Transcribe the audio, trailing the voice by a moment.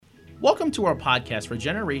Welcome to our podcast for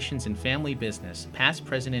generations in family business, past,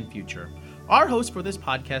 present, and future. Our hosts for this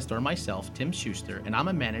podcast are myself, Tim Schuster, and I'm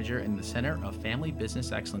a manager in the Center of Family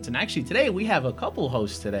Business Excellence. And actually, today we have a couple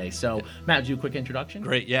hosts today. So, Matt, do a quick introduction?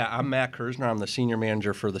 Great. Yeah, I'm Matt Kersner. I'm the senior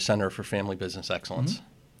manager for the Center for Family Business Excellence. Mm-hmm.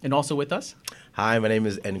 And also with us? Hi, my name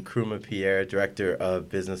is Nkrumah Pierre, Director of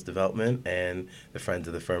Business Development and the Friends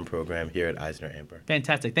of the Firm program here at EisnerAmper.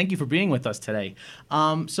 Fantastic. Thank you for being with us today.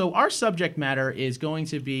 So our subject matter is going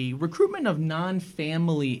to be recruitment of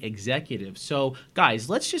non-family executives. So guys,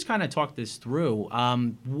 let's just kind of talk this through.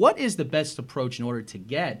 What is the best approach in order to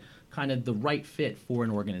get kind of the right fit for an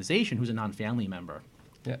organization who's a non-family member?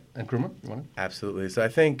 Yeah, and Nkrumah, you want to? Absolutely. So I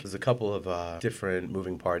think there's a couple of different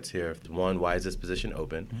moving parts here. One, why is this position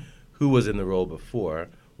open? Mm-hmm. Who was in the role before?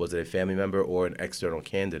 Was it a family member or an external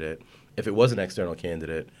candidate? If it was an external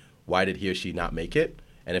candidate, why did he or she not make it?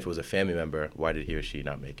 And if it was a family member, why did he or she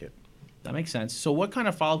not make it? That makes sense. So what kind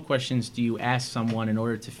of follow-up questions do you ask someone in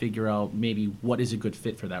order to figure out maybe what is a good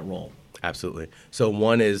fit for that role? Absolutely. So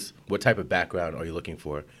one is, what type of background are you looking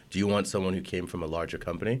for? Do you want someone who came from a larger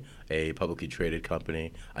company, a publicly traded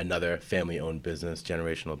company, another family-owned business,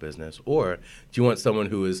 generational business? Or do you want someone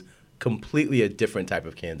who is completely a different type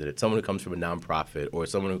of candidate, someone who comes from a nonprofit or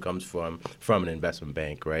someone who comes from an investment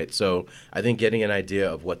bank, right? So I think getting an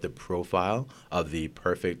idea of what the profile of the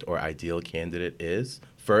perfect or ideal candidate is,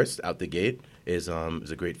 first, out the gate, is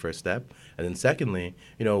a great first step. And then secondly,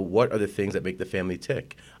 what are the things that make the family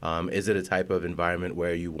tick? Is it a type of environment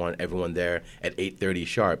where you want everyone there at 8:30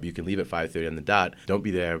 sharp? You can leave at 5:30 on the dot. Don't be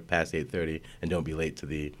there past 8:30 and don't be late to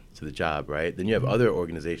the job, right? Then you have other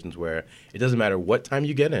organizations where it doesn't matter what time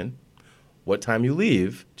you get in, what time you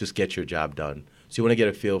leave, just get your job done. So you want to get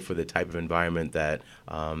a feel for the type of environment that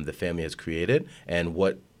the family has created and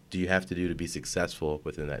what do you have to do to be successful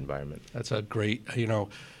within that environment. That's a great, and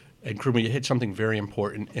Nkrumah, you hit something very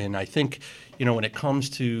important. And I think, when it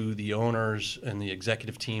comes to the owners and the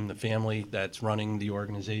executive team, the family that's running the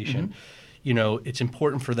organization, it's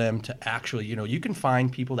important for them to actually, you can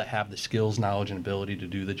find people that have the skills, knowledge, and ability to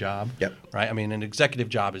do the job. Yep. Right? I mean, an executive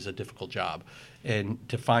job is a difficult job. And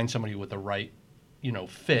to find somebody with the right,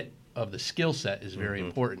 fit of the skill set is very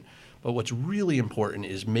important. But what's really important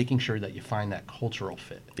is making sure that you find that cultural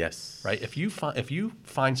fit. Yes. Right? If you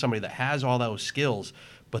find somebody that has all those skills,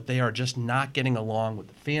 but they are just not getting along with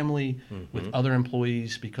the family, with other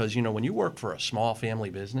employees, because, when you work for a small family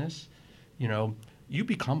business, you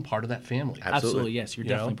become part of that family. Absolutely, yes. You're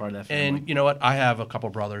definitely part of that family. And you know what? I have a couple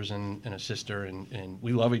brothers and a sister, and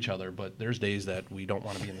we love each other, but there's days that we don't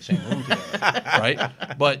want to be in the same room together, right?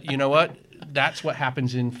 But you know what? That's what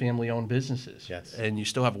happens in family-owned businesses. Yes. And you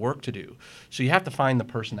still have work to do. So you have to find the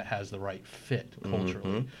person that has the right fit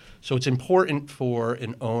culturally. So it's important for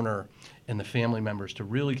an owner and the family members to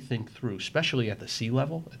really think through, especially at the C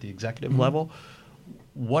level, at the executive level,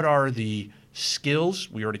 what are the skills?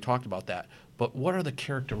 We already talked about that. But what are the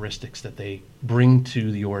characteristics that they bring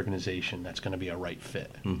to the organization that's going to be a right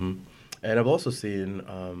fit? Mm-hmm. And I've also seen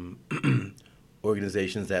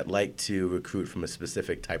organizations that like to recruit from a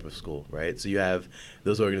specific type of school, right? So you have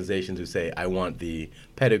those organizations who say, I want the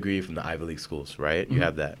pedigree from the Ivy League schools, right? You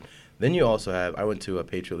have that. Then you also have, I went to a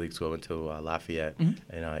Patriot League school, I went to Lafayette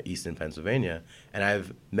in Easton, Pennsylvania, and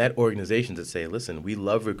I've met organizations that say, listen, we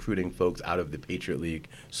love recruiting folks out of the Patriot League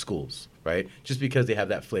schools, right? Just because they have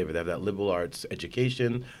that flavor. They have that liberal arts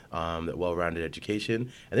education, that well-rounded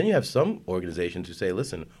education. And then you have some organizations who say,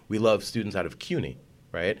 listen, we love students out of CUNY,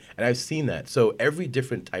 right? And I've seen that. So every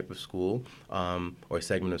different type of school or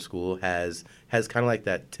segment of school has kind of like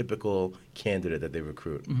that typical candidate that they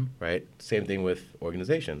recruit, right? Same thing with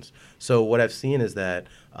organizations. So what I've seen is that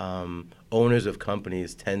owners of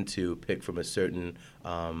companies tend to pick from a certain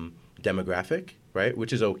demographic, right?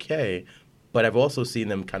 Which is okay. But I've also seen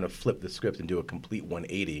them kind of flip the script and do a complete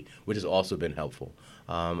 180, which has also been helpful.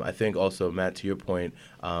 I think also, Matt, to your point,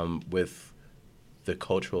 with the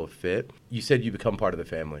cultural fit, you said you become part of the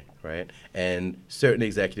family, right? And certain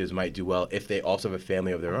executives might do well if they also have a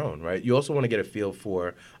family of their own, right? You also want to get a feel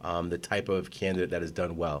for the type of candidate that has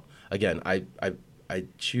done well. Again, I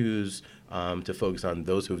choose to focus on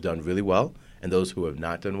those who have done really well and those who have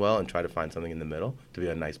not done well and try to find something in the middle to be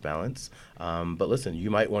a nice balance. But listen,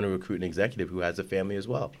 you might want to recruit an executive who has a family as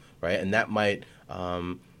well, right? And that might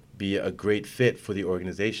be a great fit for the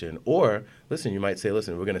organization. Or, listen, you might say,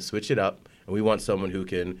 listen, we're going to switch it up, and we want someone who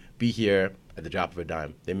can be here at the drop of a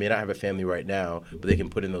dime. They may not have a family right now, but they can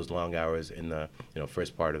put in those long hours in the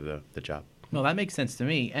first part of the job. No, that makes sense to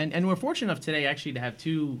me. And we're fortunate enough today actually to have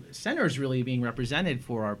two centers really being represented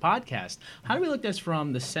for our podcast. How do we look at this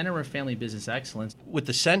from the Center of Family Business Excellence? With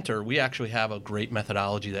the center, we actually have a great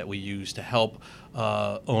methodology that we use to help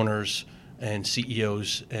owners and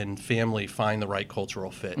CEOs and family find the right cultural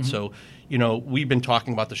fit. Mm-hmm. So, we've been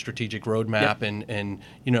talking about the strategic roadmap, Yep.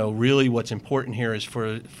 and really what's important here is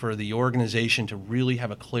for the organization to really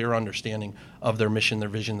have a clear understanding of their mission, their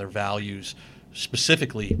vision, their values,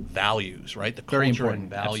 specifically values, right? The Very culture important, and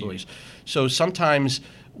values. absolutely. So sometimes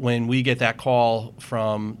when we get that call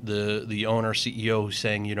from the owner, CEO who's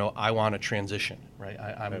saying, I want to transition, right?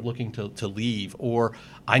 I'm looking to leave, or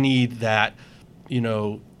I need that,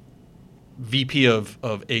 VP of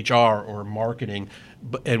HR or marketing,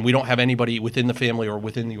 and we don't have anybody within the family or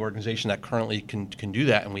within the organization that currently can do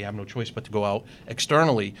that, and we have no choice but to go out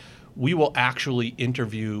externally, we will actually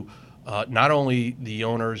interview not only the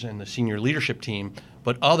owners and the senior leadership team,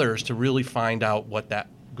 but others to really find out what that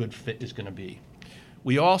good fit is going to be.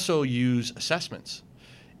 We also use assessments,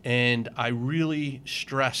 and I really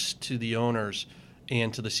stress to the owners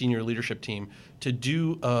and to the senior leadership team to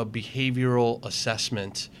do a behavioral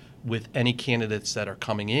assessment with any candidates that are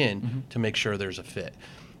coming in to make sure there's a fit.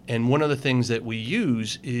 And one of the things that we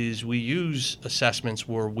use is we use assessments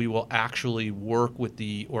where we will actually work with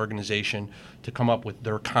the organization to come up with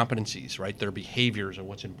their competencies, right? Their behaviors or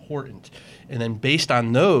what's important. And then based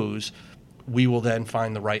on those, we will then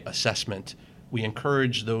find the right assessment. We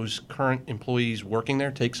encourage those current employees working there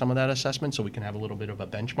take some of that assessment so we can have a little bit of a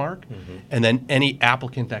benchmark. And then any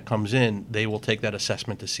applicant that comes in, they will take that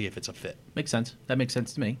assessment to see if it's a fit. Makes sense. That makes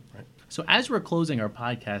sense to me. Right. So as we're closing our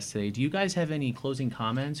podcast today, do you guys have any closing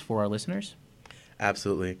comments for our listeners?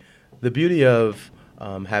 Absolutely. The beauty of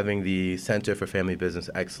having the Center for Family Business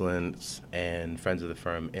Excellence and Friends of the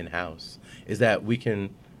Firm in-house is that we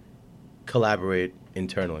can collaborate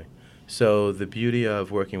internally. So the beauty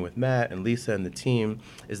of working with Matt and Lisa and the team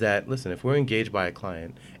is that, listen, if we're engaged by a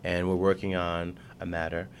client and we're working on a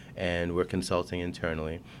matter and we're consulting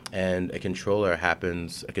internally and a controller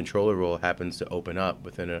role happens to open up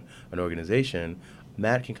within an organization,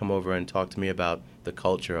 Matt can come over and talk to me about the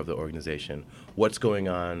culture of the organization, what's going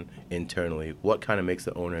on internally, what kind of makes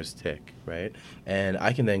the owners tick, right? And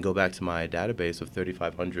I can then go back to my database of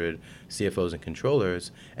 3,500 CFOs and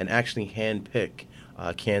controllers and actually handpick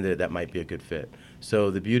a candidate that might be a good fit. So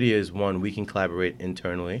the beauty is, one, we can collaborate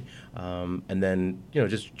internally, and then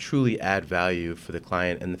just truly add value for the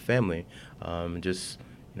client and the family, and just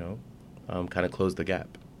kind of close the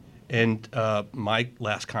gap. And my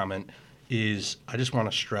last comment is I just want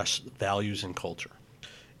to stress values and culture.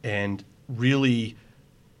 And really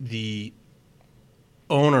the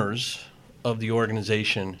owners of the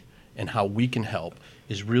organization and how we can help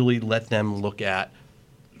is really let them look at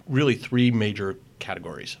really three major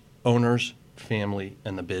categories: owners, family,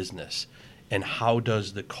 and the business. And how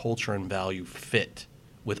does the culture and value fit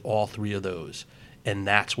with all three of those? And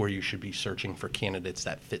that's where you should be searching for candidates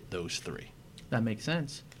that fit those three. That makes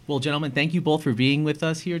sense. Well, gentlemen, thank you both for being with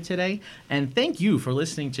us here today. And thank you for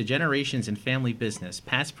listening to Generations in Family Business,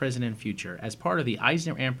 Past, Present, and Future as part of the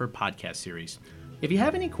EisnerAmper podcast series. If you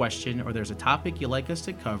have any question or there's a topic you'd like us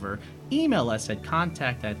to cover, email us at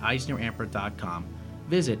contact@eisneramper.com.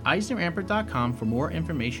 Visit EisnerAmper.com for more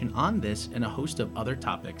information on this and a host of other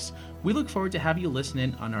topics. We look forward to having you listen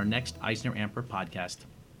in on our next EisnerAmper podcast.